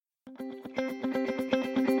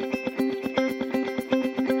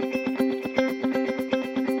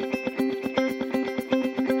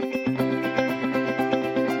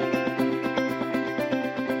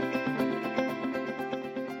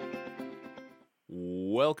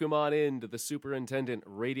Welcome on in to the Superintendent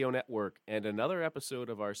Radio Network and another episode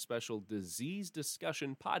of our special Disease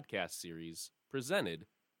Discussion podcast series presented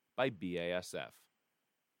by BASF.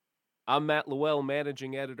 I'm Matt Lowell,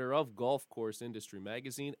 Managing Editor of Golf Course Industry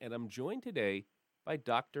Magazine, and I'm joined today by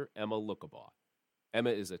Dr. Emma Lookabaugh. Emma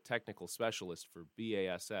is a technical specialist for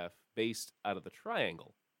BASF based out of the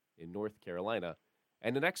Triangle in North Carolina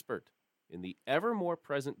and an expert in the ever more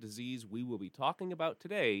present disease we will be talking about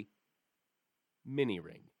today,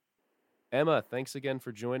 mini-ring. Emma, thanks again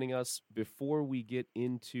for joining us. Before we get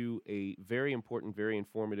into a very important, very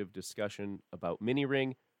informative discussion about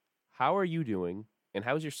mini-ring, how are you doing and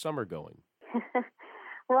how's your summer going?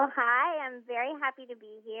 Well, hi. I'm very happy to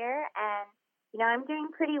be here. And, I'm doing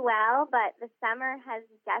pretty well, but the summer has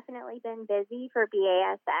definitely been busy for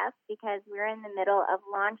BASF because we're in the middle of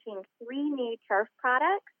launching 3 new turf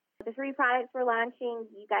products. The 3 products we're launching,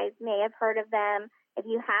 you guys may have heard of them. If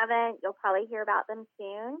you haven't, you'll probably hear about them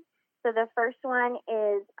soon. So the first one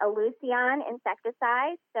is a Lucian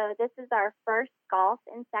insecticide. So this is our first golf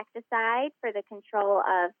insecticide for the control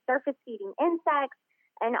of surface-feeding insects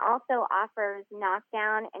and also offers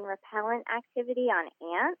knockdown and repellent activity on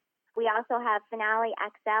ants. We also have Finale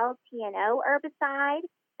XL T&O herbicide.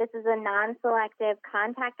 This is a non-selective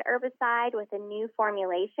contact herbicide with a new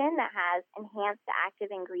formulation that has enhanced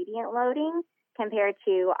active ingredient loading compared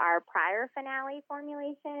to our prior Finale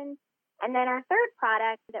formulation. And then our third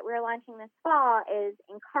product that we're launching this fall is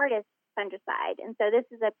Incardus fungicide. And so this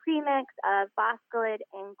is a premix of boscalid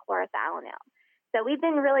and chlorothalonil. So we've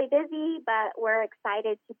been really busy, but we're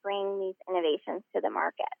excited to bring these innovations to the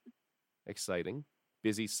market. Exciting.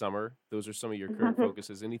 Busy summer. Those are some of your current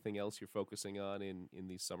focuses. Anything else you're focusing on in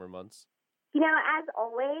these summer months? As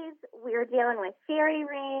always, we're dealing with fairy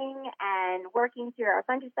ring and working through our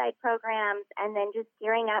fungicide programs and then just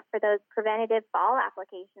gearing up for those preventative fall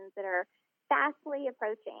applications that are fastly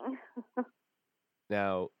approaching.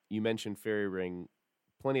 Now, you mentioned fairy ring.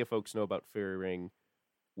 Plenty of folks know about fairy ring.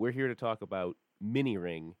 We're here to talk about mini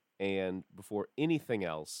ring. And before anything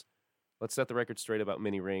else, let's set the record straight about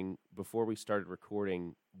mini ring. Before we started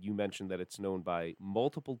recording, you mentioned that it's known by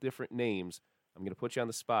multiple different names. I'm going to put you on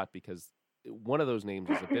the spot because one of those names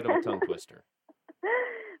is a bit of a tongue twister.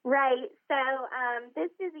 Right. So this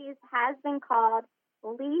disease has been called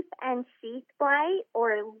leaf and sheath blight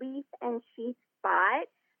or leaf and sheath spot,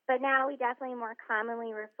 but now we definitely more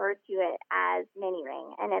commonly refer to it as mini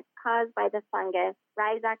ring, and it's caused by the fungus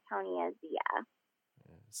Rhizoctonia zea.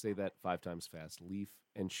 Say that 5 times fast. Leaf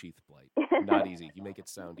and sheath blight. Not easy. You make it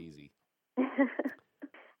sound easy.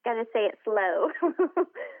 Gotta say it slow.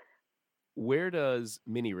 Where does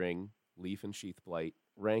mini ring, leaf and sheath blight,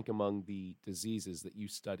 rank among the diseases that you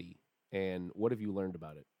study, and what have you learned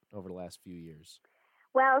about it over the last few years?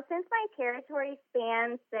 Well, since my territory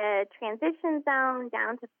spans the transition zone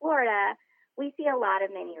down to Florida, we see a lot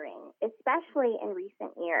of mini ring, especially in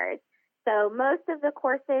recent years. So most of the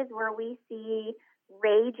courses where we see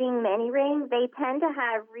raging mini ring, they tend to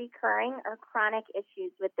have recurring or chronic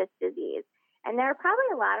issues with this disease. And there are probably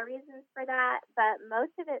a lot of reasons for that, but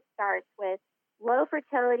most of it starts with low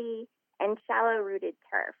fertility and shallow-rooted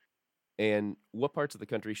turf. And what parts of the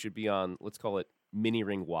country should be on, let's call it, mini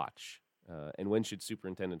ring watch? And when should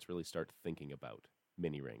superintendents really start thinking about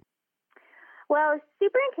mini ring? Well,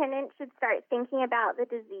 superintendents should start thinking about the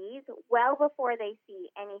disease well before they see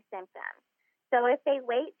any symptoms. So if they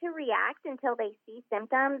wait to react until they see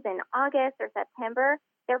symptoms in August or September,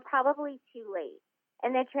 they're probably too late.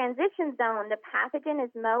 In the transition zone, the pathogen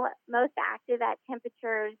is most active at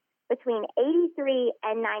temperatures between 83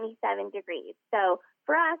 and 97 degrees. So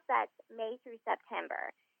for us, that's May through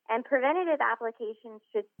September. And preventative applications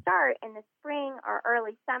should start in the spring or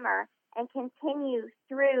early summer and continue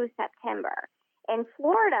through September. In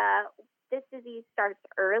Florida, this disease starts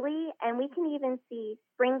early, and we can even see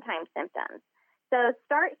springtime symptoms. So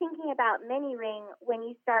start thinking about mini ring when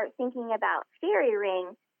you start thinking about fairy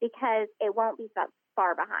ring because it won't be so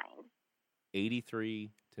far behind.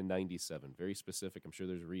 83 to 97. Very specific. I'm sure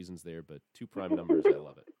there's reasons there, but 2 prime numbers. I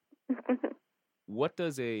love it. What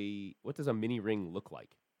does a mini ring look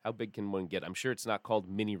like? How big can one get? I'm sure it's not called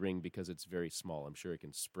mini ring because it's very small. I'm sure it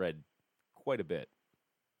can spread quite a bit.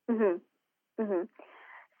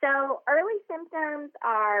 So early symptoms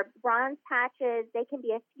are bronze patches. They can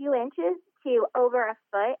be a few inches to over a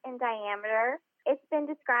foot in diameter. It's been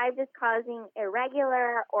described as causing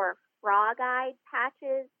irregular or frog-eyed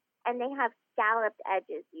patches, and they have scalloped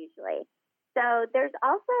edges usually. So there's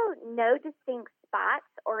also no distinct spots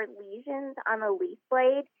or lesions on the leaf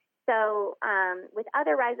blade. So with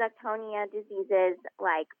other Rhizoctonia diseases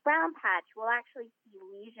like brown patch, we'll actually see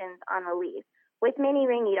lesions on the leaf. With mini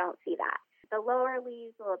ring, you don't see that. the lower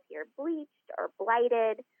leaves will appear bleached or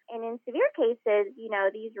blighted. And in severe cases,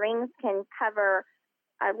 these rings can cover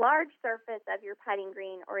a large surface of your putting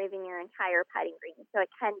green or even your entire putting green. So it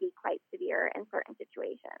can be quite severe in certain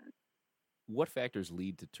situations. What factors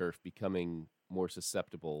lead to turf becoming more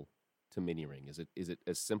susceptible to mini ring? Is it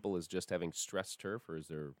as simple as just having stressed turf, or is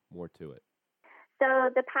there more to it?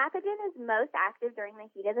 So the pathogen is most active during the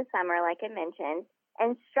heat of the summer, like I mentioned,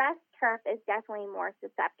 and stressed turf is definitely more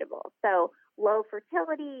susceptible. So low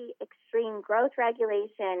fertility, extreme growth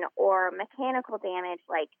regulation, or mechanical damage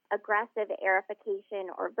like aggressive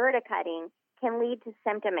aerification or verticutting can lead to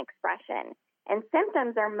symptom expression. And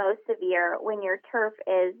symptoms are most severe when your turf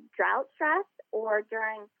is drought stressed or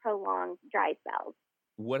during prolonged dry spells.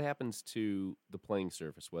 What happens to the playing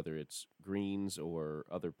surface, whether it's greens or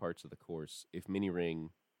other parts of the course, if mini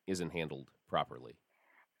ring isn't handled properly?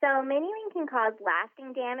 So mini ring can cause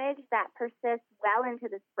lasting damage that persists well into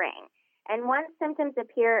the spring. And once symptoms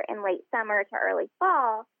appear in late summer to early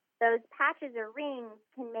fall, those patches or rings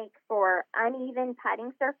can make for uneven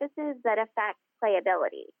putting surfaces that affect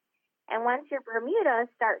playability. And once your Bermuda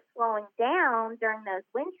starts slowing down during those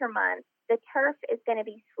winter months, the turf is going to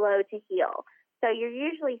be slow to heal. So you're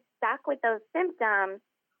usually stuck with those symptoms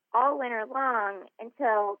all winter long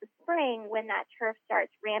until the spring when that turf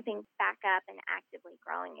starts ramping back up and actively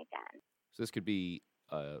growing again. So this could be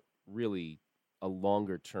really a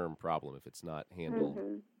longer-term problem if it's not handled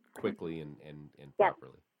quickly and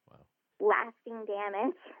properly. Wow. Lasting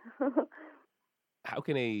damage. How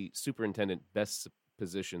can a superintendent best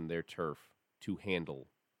position their turf to handle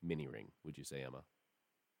mini ring, would you say, Emma?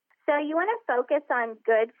 So you want to focus on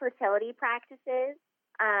good fertility practices.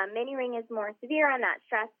 Mini ring is more severe on that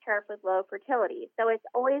stressed turf with low fertility. So it's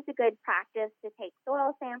always a good practice to take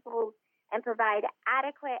soil samples and provide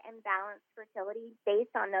adequate and balanced fertility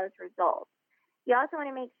based on those results. You also want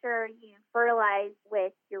to make sure you fertilize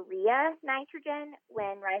with urea nitrogen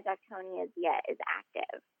when Rhizoctonia azea is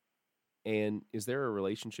active. And is there a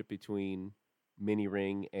relationship between mini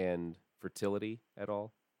ring and fertility at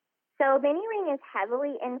all? So mini ring is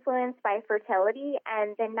heavily influenced by fertility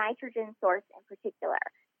and the nitrogen source in particular.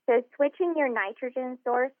 So switching your nitrogen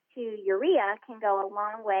source to urea can go a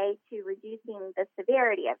long way to reducing the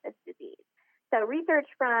severity of this disease. So research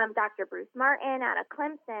from Dr. Bruce Martin out of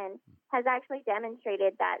Clemson has actually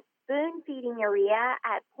demonstrated that spoon feeding urea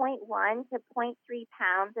at 0.1 to 0.3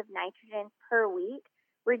 pounds of nitrogen per week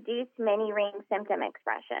reduced mini ring symptom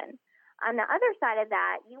expression. On the other side of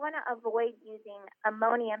that, you want to avoid using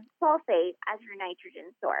ammonium sulfate as your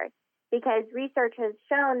nitrogen source because research has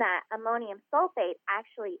shown that ammonium sulfate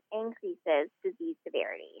actually increases disease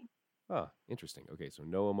severity. Ah, interesting. Okay, so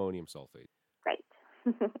no ammonium sulfate. Right.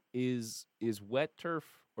 Is wet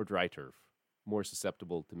turf or dry turf more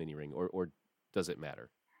susceptible to mini ring, or does it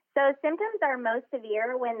matter? So symptoms are most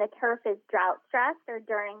severe when the turf is drought stressed or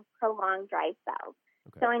during prolonged dry spells.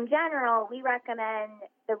 Okay. So in general, we recommend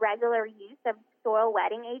the regular use of soil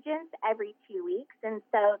wetting agents every 2 weeks. And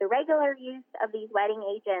so the regular use of these wetting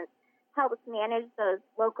agents helps manage those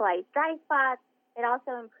localized dry spots. It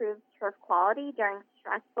also improves turf quality during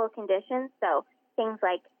stressful conditions. So things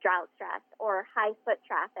like drought stress or high foot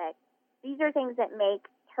traffic. These are things that make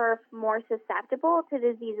turf more susceptible to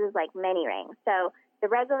diseases like mini ring. So the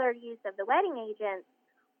regular use of the wetting agents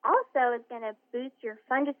also is going to boost your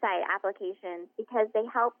fungicide applications because they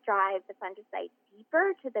help drive the fungicide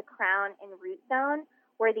deeper to the crown and root zone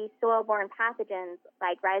where these soil-borne pathogens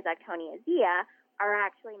like Rhizoctonia azea are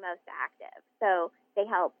actually most active. So they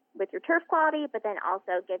help with your turf quality, but then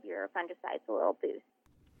also give your fungicides a little boost.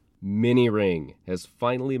 Mini ring has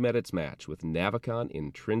finally met its match with Navicon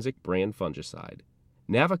Intrinsic Brand Fungicide.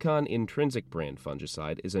 Navicon Intrinsic Brand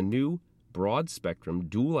Fungicide is a new, broad-spectrum,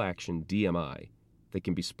 dual-action DMI that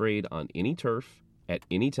can be sprayed on any turf, at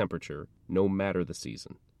any temperature, no matter the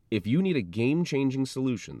season. If you need a game-changing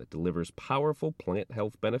solution that delivers powerful plant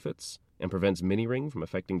health benefits and prevents mini ring from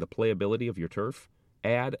affecting the playability of your turf,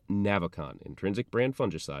 add Navicon Intrinsic Brand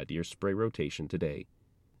Fungicide to your spray rotation today.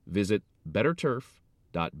 Visit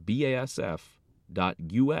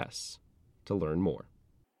betterturf.basf.us to learn more.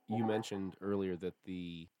 You mentioned earlier that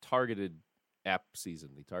the targeted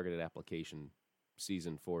application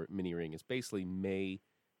season for mini ring is basically May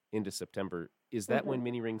into September. Is that when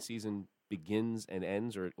mini ring season begins and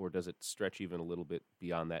ends, or does it stretch even a little bit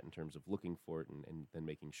beyond that in terms of looking for it and then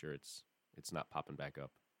making sure it's not popping back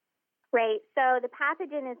up? Right. So the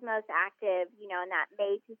pathogen is most active, in that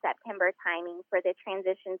May to September timing for the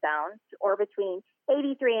transition zones, or between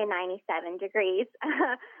 83 and 97 degrees,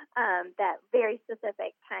 that very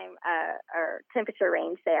specific time or temperature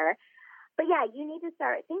range there. But yeah, you need to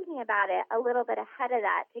start thinking about it a little bit ahead of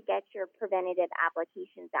that to get your preventative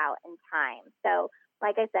applications out in time. So,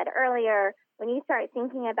 like I said earlier, when you start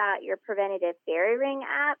thinking about your preventative fairy ring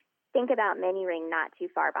app, think about mini ring not too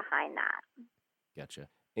far behind that. Gotcha.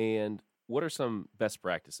 And what are some best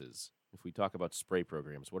practices? If we talk about spray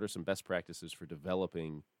programs, what are some best practices for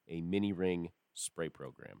developing a mini ring spray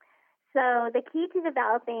program? So the key to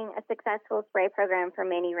developing a successful spray program for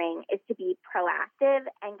mini ring is to be proactive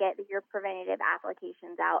and get your preventative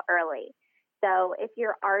applications out early. So if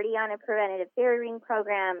you're already on a preventative fairy ring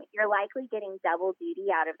program, you're likely getting double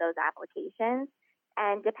duty out of those applications.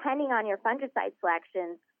 And depending on your fungicide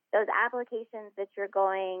selections, those applications that you're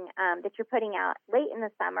putting out late in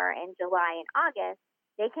the summer in July and August,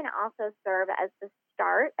 they can also serve as the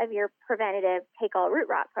start of your preventative take all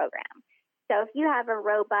root rot program. So if you have a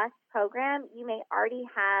robust program, you may already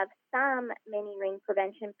have some mini ring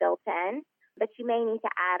prevention built in, but you may need to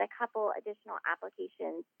add a couple additional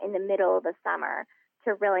applications in the middle of the summer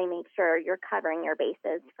to really make sure you're covering your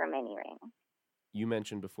bases for mini ring. You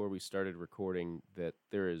mentioned before we started recording that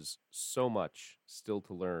there is so much still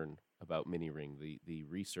to learn about mini ring. The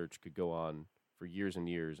research could go on for years and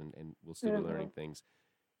years, and we'll still be learning things.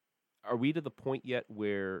 Are we to the point yet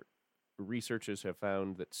where researchers have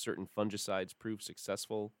found that certain fungicides prove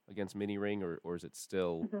successful against mini ring, or is it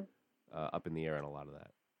still up in the air on a lot of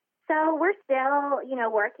that? So we're still,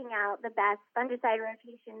 working out the best fungicide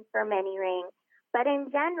rotations for mini ring. But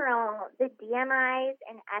in general, the DMIs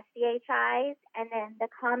and SDHIs and then the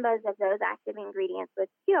combos of those active ingredients with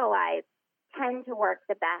QOIs tend to work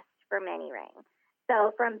the best for mini ring.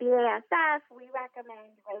 So from BASF, we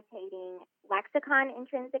recommend rotating Lexicon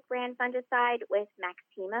intrinsic brand fungicide with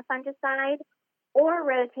Maxima fungicide, or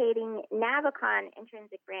rotating Navicon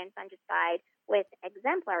intrinsic brand fungicide with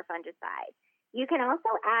Exemplar fungicide. You can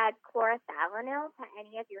also add chlorothalonil to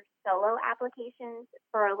any of your solo applications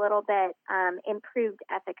for a little bit improved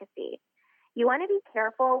efficacy. You want to be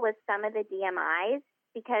careful with some of the DMIs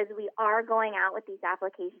because we are going out with these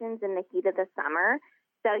applications in the heat of the summer.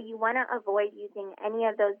 So you want to avoid using any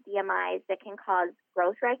of those DMIs that can cause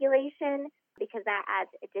growth regulation because that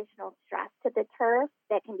adds additional stress to the turf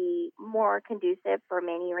that can be more conducive for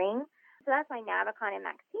mini ring. So that's why Navicon and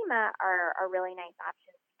Maxima are really nice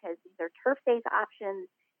options because these are turf-safe options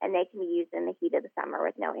and they can be used in the heat of the summer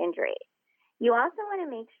with no injury. You also want to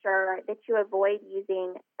make sure that you avoid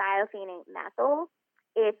using thiophanate methyl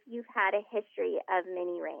if you've had a history of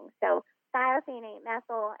mini ring. So thiophanate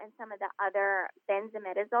methyl and some of the other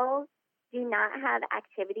benzimidazoles do not have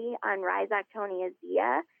activity on Rhizoctonia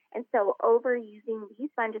zea, and so overusing these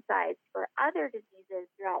fungicides for other diseases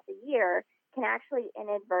throughout the year can actually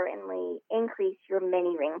inadvertently increase your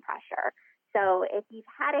mini ring pressure. So if you've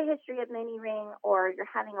had a history of mini ring or you're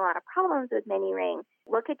having a lot of problems with mini ring,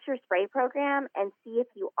 look at your spray program and see if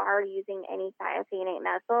you are using any thiophanate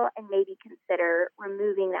methyl and maybe consider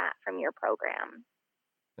removing that from your program.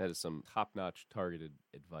 That is some top-notch targeted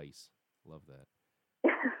advice. Love that.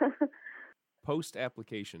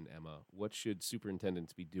 Post-application, Emma, what should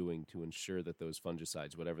superintendents be doing to ensure that those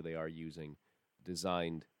fungicides, whatever they are using,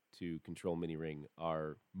 designed to control mini ring,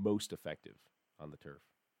 are most effective on the turf?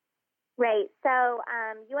 Right. So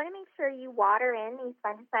you want to make sure you water in these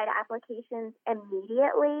fungicide applications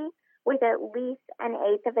immediately with at least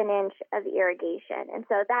 1/8 of an inch of irrigation. And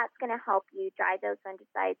so that's going to help you drive those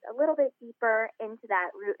fungicides a little bit deeper into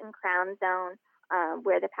that root and crown zone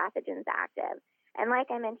where the pathogen's active. And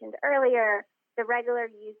like I mentioned earlier, the regular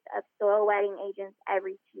use of soil wetting agents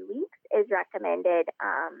every 2 weeks is recommended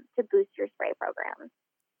to boost your spray program.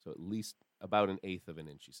 So at least about 1/8 of an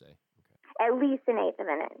inch, you say? Okay. At least 1/8 of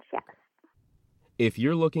an inch, yes. If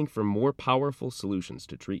you're looking for more powerful solutions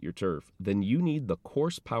to treat your turf, then you need the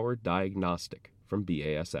Course Power Diagnostic from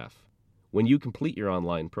BASF. When you complete your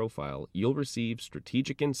online profile, you'll receive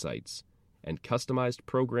strategic insights and customized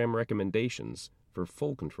program recommendations for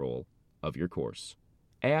full control of your course.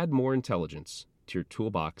 Add more intelligence to your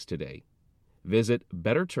toolbox today. Visit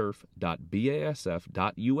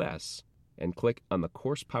betterturf.basf.us and click on the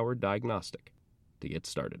Course Power Diagnostic to get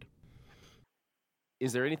started.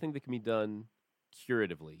 Is there anything that can be done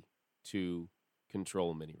curatively to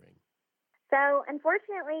control mini ring? So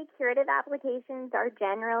unfortunately, curative applications are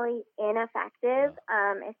generally ineffective,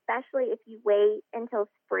 especially if you wait until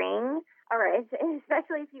spring, or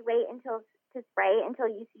especially if you wait to spray until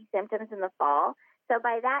you see symptoms in the fall. So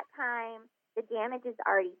by that time, the damage is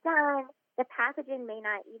already done. The pathogen may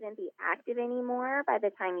not even be active anymore by the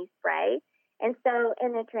time you spray. And so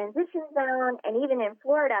in the transition zone and even in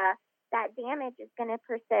Florida, that damage is going to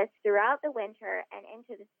persist throughout the winter and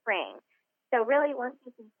into the spring. So really, once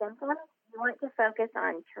you see symptoms, you want to focus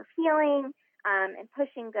on turf healing and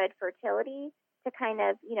pushing good fertility to kind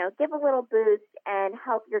of, give a little boost and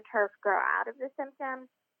help your turf grow out of the symptoms.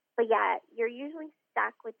 But yet, you're usually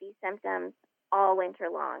stuck with these symptoms all winter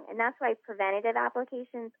long. And that's why preventative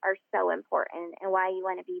applications are so important and why you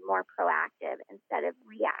want to be more proactive instead of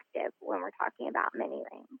reactive when we're talking about mini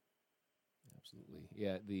rings. Absolutely.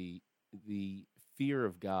 Yeah, the fear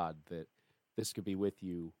of God that this could be with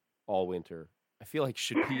you all winter, I feel like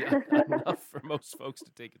should be enough for most folks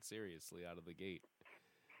to take it seriously out of the gate.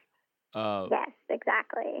 Yes,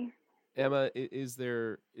 exactly. Emma, is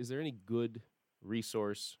there any good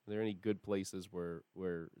resource? Are there any good places where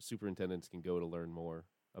superintendents can go to learn more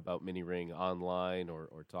about mini ring online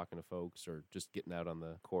or talking to folks or just getting out on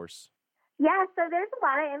the course? Yeah, so there's a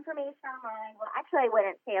lot of information online. Well, actually, I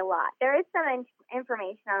wouldn't say a lot. There is some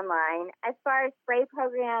information online. As far as spray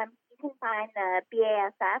programs, you can find the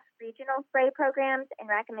BASF regional spray programs and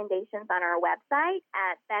recommendations on our website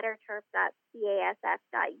at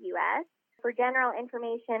betterturf.basf.us. For general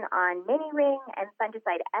information on mini ring and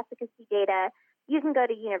fungicide efficacy data, you can go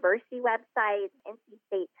to university websites. NC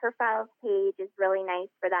State Turf Files page is really nice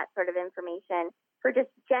for that sort of information. For just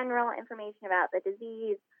general information about the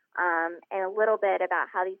disease, and a little bit about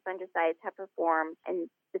how these fungicides have performed in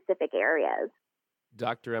specific areas.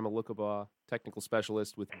 Dr. Emma Lookabaugh, technical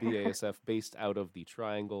specialist with BASF based out of the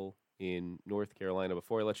Triangle in North Carolina.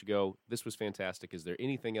 Before I let you go, this was fantastic. Is there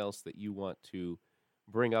anything else that you want to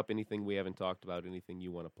bring up, anything we haven't talked about, anything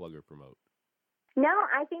you want to plug or promote? No,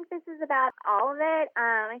 I think this is about all of it.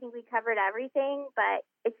 I think we covered everything, but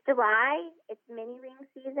it's July. It's mini ring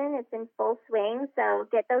season. It's in full swing, so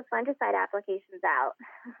get those fungicide applications out.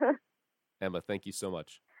 Emma, thank you so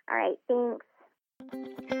much. All right, thanks.